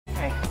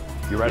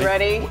You ready?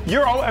 Ready?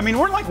 I mean,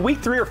 we're like week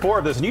 3 or 4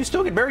 of this, and you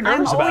still get very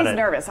nervous about it. I'm always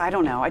nervous. I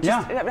don't know. I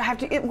just have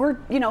to. We're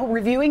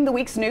reviewing the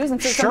week's news, and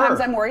so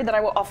sometimes I'm worried that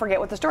I'll forget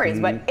what the story is.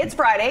 But it's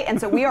Friday,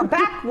 and so we are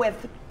back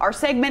with our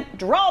segment,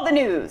 Draw the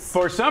News.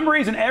 For some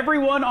reason,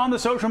 everyone on the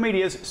social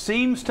medias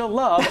seems to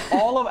love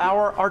all of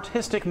our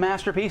artistic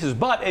masterpieces.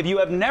 But if you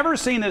have never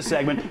seen this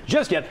segment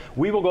just yet,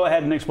 we will go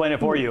ahead and explain it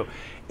for you.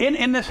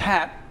 In this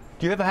hat,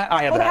 do you have a hat?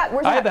 I have the hat.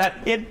 I have the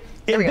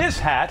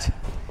hat.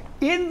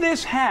 In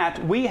this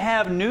hat, we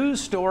have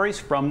news stories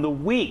from the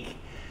week.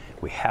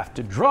 We have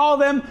to draw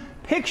them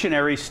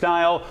Pictionary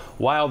style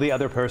while the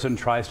other person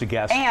tries to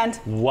guess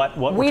what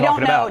we're talking about. We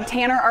don't know.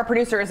 Tanner, our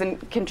producer, is in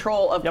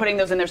control of putting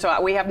those in there, so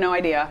we have no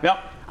idea. Yep.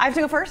 I have to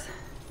go first?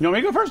 You want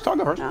me to go first? I'll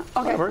go first. No.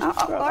 Okay. Go first.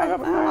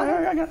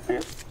 I got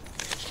it.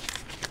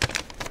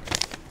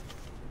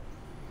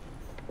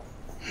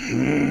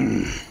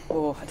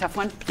 Oh, a tough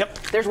one? Yep.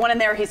 There's one in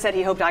there he said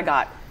he hoped I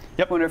got.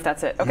 Yep. Wonder if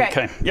that's it. Okay.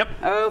 Okay. Yep.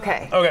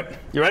 Okay. Okay.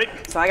 You ready?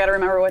 So I got to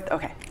remember what.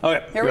 Okay.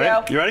 Okay. Here we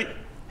go. You ready?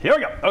 Here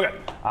we go. Okay.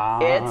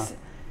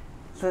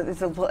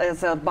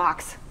 It's a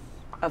box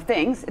of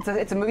things.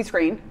 It's a movie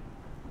screen.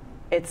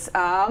 It's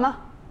a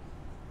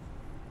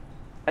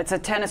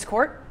tennis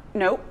court.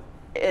 Nope.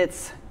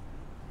 It's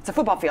a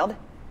football field.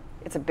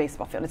 It's a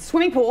baseball field. It's a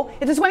swimming pool.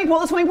 It's a swimming pool.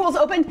 The swimming pool's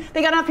open.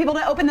 They got enough people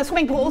to open the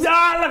swimming pools. They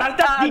got enough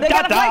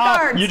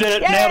lifeguards. You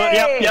did it. Nailed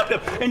it.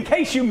 Yep. In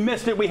case you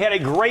missed it, we had a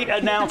great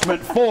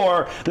announcement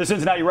for the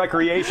Cincinnati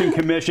Recreation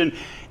Commission.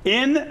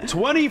 In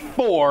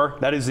 24,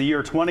 that is the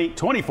year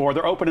 2024,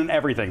 they're opening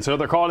everything. So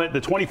they're calling it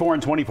the 24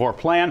 and 24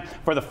 plan.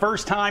 For the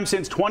first time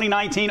since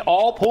 2019,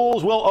 all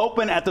pools will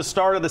open at the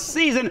start of the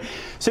season.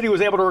 City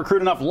was able to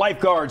recruit enough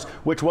lifeguards,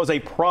 which was a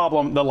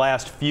problem the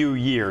last few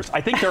years.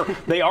 I think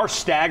they are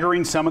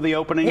staggering some of the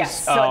openings.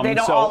 Yes, so they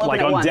don't all open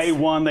like at on once. day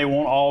one, they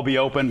won't all be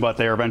open, but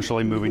they're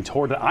eventually moving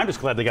toward it. I'm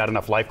just glad they got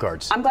enough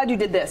lifeguards. I'm glad you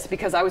did this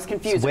because I was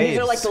confused. These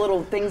are like the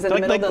little things in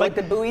the middle, like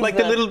the buoys. Like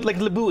the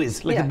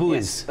buoys. Like the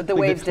buoys. But the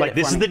waves did it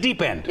this for is me. the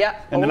deep end.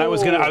 Yeah. And then I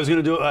was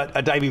gonna do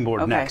a diving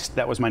board next.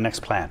 That was my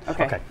next plan.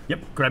 Okay. Yep.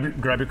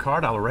 Grab your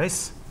card. I'll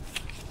erase.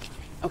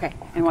 Okay.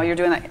 And while you're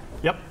doing that,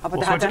 yep. I'll put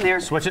the hat down there.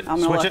 Switch it.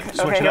 Switch it. Switch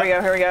Okay.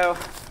 Here we go.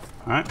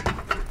 All right.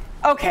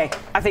 Okay.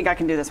 I think I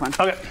can do this one.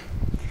 Okay.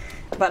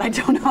 But I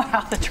don't know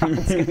how the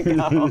drawing's gonna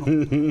go.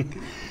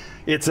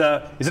 Is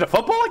it a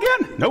football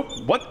again? Nope.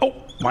 What?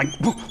 Oh my!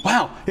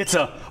 Wow! It's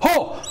a.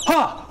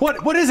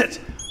 What is it?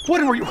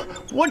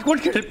 What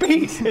could it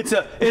be? It's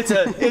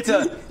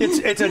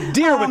a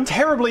deer with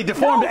terribly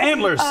deformed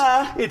antlers.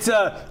 It's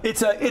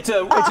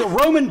a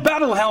Roman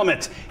battle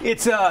helmet.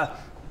 It's a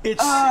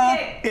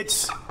flying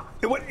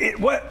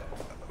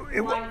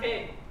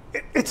pig.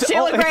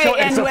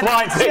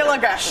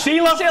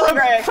 Sheila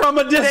Gray from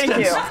a distance.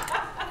 Thank you.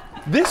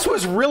 This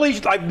was really,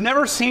 I've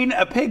never seen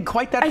a pig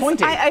quite that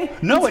pointy.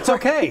 No, it's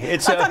okay. I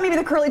thought maybe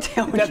the curly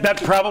tail was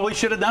that probably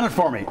should have done it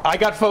for me. I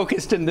got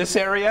focused in this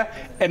area,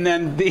 and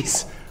then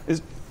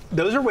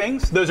those are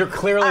wings. Those are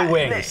clearly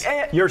wings.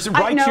 You're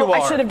right. You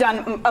are. I should have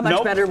done a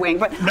much better wing,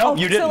 but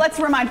you didn't. So let's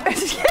remind.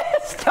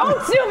 Yes,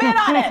 don't zoom in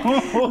on it.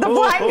 The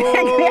Blind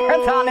Pig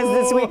Marathon is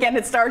this weekend.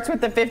 It starts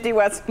with the 50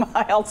 West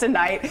Mile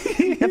tonight.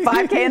 The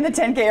 5K and the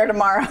 10K are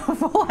tomorrow.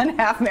 Full and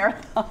half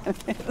marathon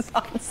is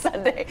on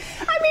Sunday.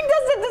 I mean,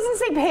 doesn't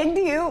say pig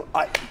to you?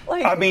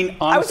 I mean,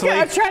 honestly,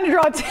 I was trying to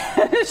draw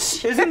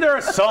attention. Isn't there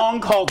a song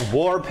called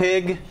War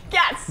Pig?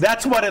 Yes.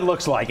 That's what it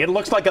looks like. It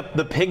looks like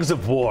the pigs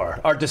of war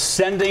are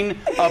descending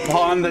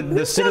upon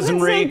the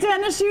citizenry. Doesn't say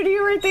tennis shoe to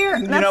you right there.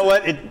 You know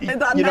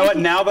what?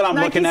 Now that I'm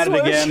looking at it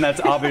again, that's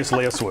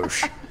obviously a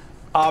swoosh.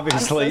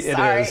 Obviously, it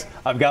is.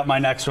 I've got my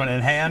next one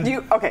in hand.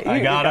 I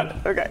got it.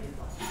 Okay.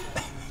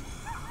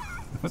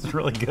 That was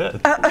really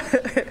good.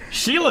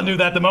 Sheila knew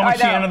that the moment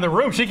she entered the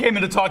room. She came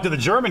in to talk to the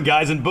German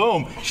guys, and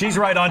boom, she's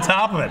right on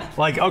top of it.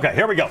 Like, okay,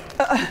 here we go.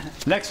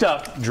 Next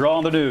up,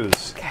 Draw the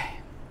News. Okay.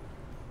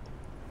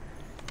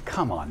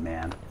 Come on,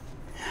 man.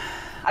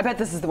 I bet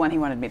this is the one he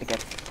wanted me to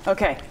get.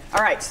 Okay.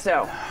 All right.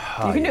 So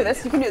you can do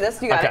this. You can do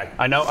this. You got it.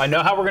 I know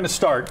how we're going to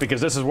start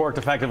because this has worked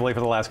effectively for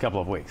the last couple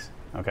of weeks.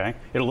 Okay.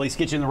 It'll at least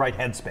get you in the right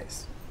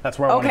headspace. That's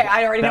where I want to. Okay.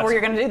 I already know where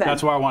you're going to do that.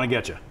 That's where I want to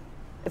get you.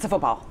 It's a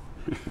football.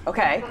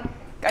 Okay.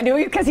 I knew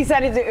because he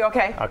said it.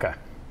 Okay. Okay.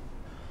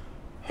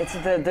 It's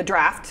the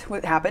draft.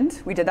 What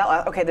happened? We did that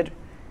last. Okay.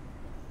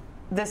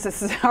 This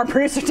is our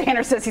producer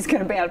Tanner says he's going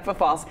to ban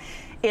footballs.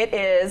 It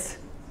is.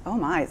 Oh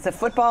my, it's a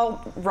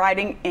football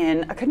riding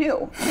in a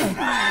canoe.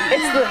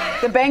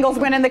 It's the Bengals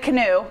win in the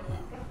canoe.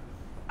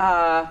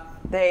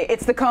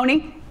 It's the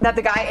coney that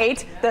the guy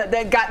ate.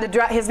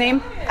 His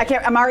name,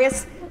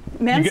 Amarius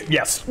Mims?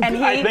 Yes, and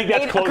I think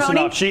that's close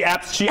enough. She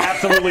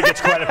absolutely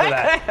gets credit for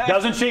that,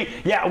 doesn't she?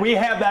 Yeah, we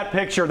have that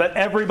picture that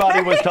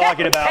everybody was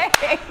talking about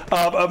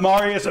of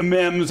Amarius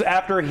Mims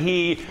after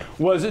he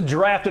was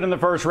drafted in the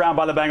first round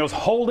by the Bengals,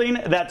 holding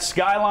that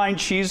Skyline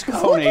cheese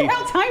coney. Look at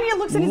how tiny it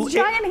looks in his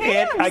giant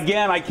hands.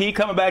 Again, I keep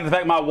coming back to the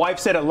fact my wife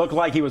said it looked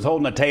like he was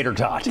holding a tater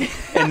tot,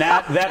 and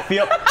that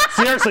feel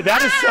seriously,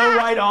 that is so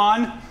right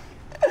on.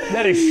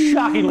 That is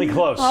shockingly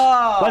close.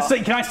 Let's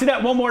see. Can I see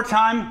that one more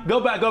time? Go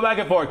back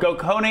and forth. Go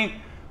coney.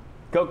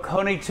 Go,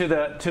 Coney, to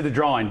the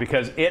drawing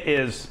because it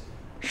is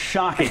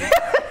shocking.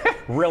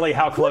 Really,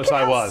 how close Look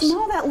at I was. How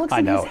small that looks. I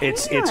in know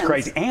his it's hands.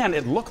 crazy, and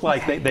it looked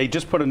like they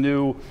just put a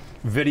new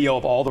video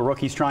of all the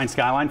rookies trying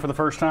Skyline for the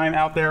first time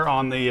out there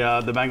on the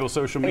Bengals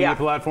social media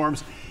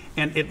platforms,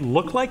 and it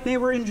looked like they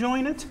were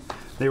enjoying it.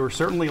 They were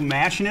certainly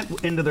mashing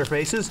it into their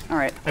faces. All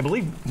right. I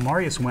believe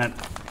Marius went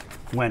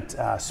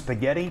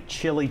spaghetti,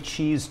 chili,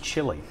 cheese,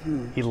 chili.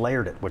 He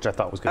layered it, which I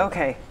thought was good.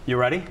 Okay. You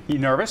ready? You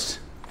nervous?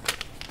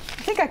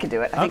 I think I can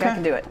do it. I think I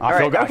can do it.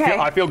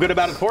 I feel good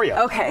about it for you.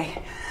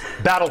 Okay.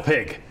 Battle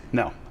pig.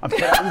 No, I'm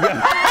kidding.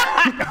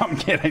 I'm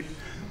kidding.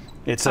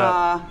 It's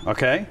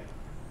okay.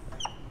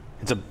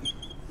 It's a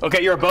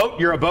okay. You're a boat.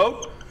 You're a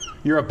boat.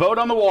 You're a boat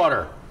on the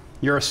water.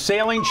 You're a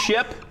sailing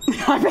ship.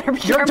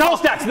 You're Tall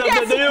Stacks,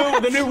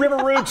 the new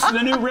River Roots,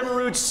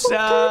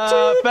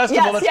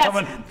 festival that's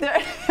coming.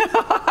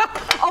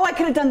 Oh, I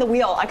could have done the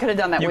wheel. I could have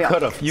done that wheel. You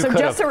could have. So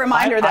just a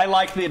reminder that I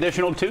liked the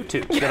additional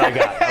tutu that I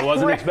got. I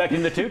wasn't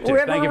expecting the tutu.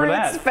 Thank you for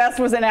that. River Roots Fest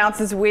was announced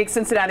this week.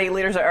 Cincinnati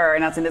leaders are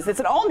announcing this. It's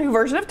an all-new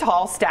version of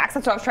Tall Stacks.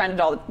 That's what I was trying to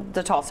do,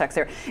 the Tall Stacks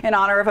there. In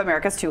honor of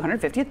America's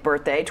 250th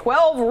birthday,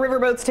 12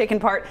 riverboats taking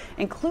part,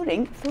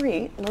 including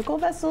 3 local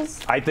vessels.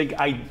 I think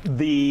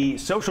the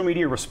social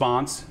media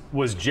response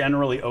was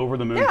generally over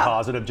the moon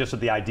positive, just at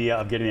the idea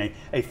of getting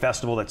a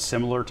festival that's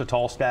similar to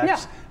Tall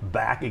Stacks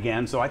back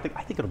again. So I think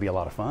it'll be a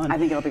lot of fun. I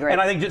think it'll be great. And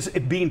I think just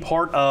it being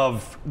part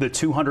of the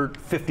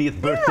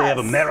 250th birthday of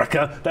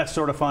America, that's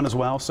sort of fun as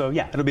well. So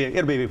yeah, it'll be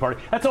a big party.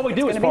 That's all we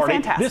do is party.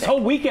 Fantastic. This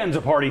whole weekend's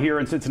a party here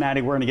in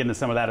Cincinnati. We're going to get into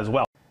some of that as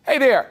well. Hey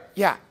there.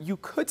 Yeah, you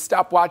could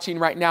stop watching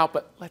right now,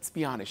 but let's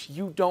be honest,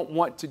 you don't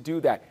want to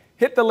do that.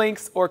 Hit the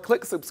links or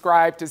click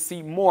subscribe to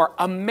see more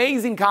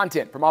amazing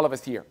content from all of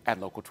us here at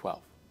Local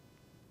 12.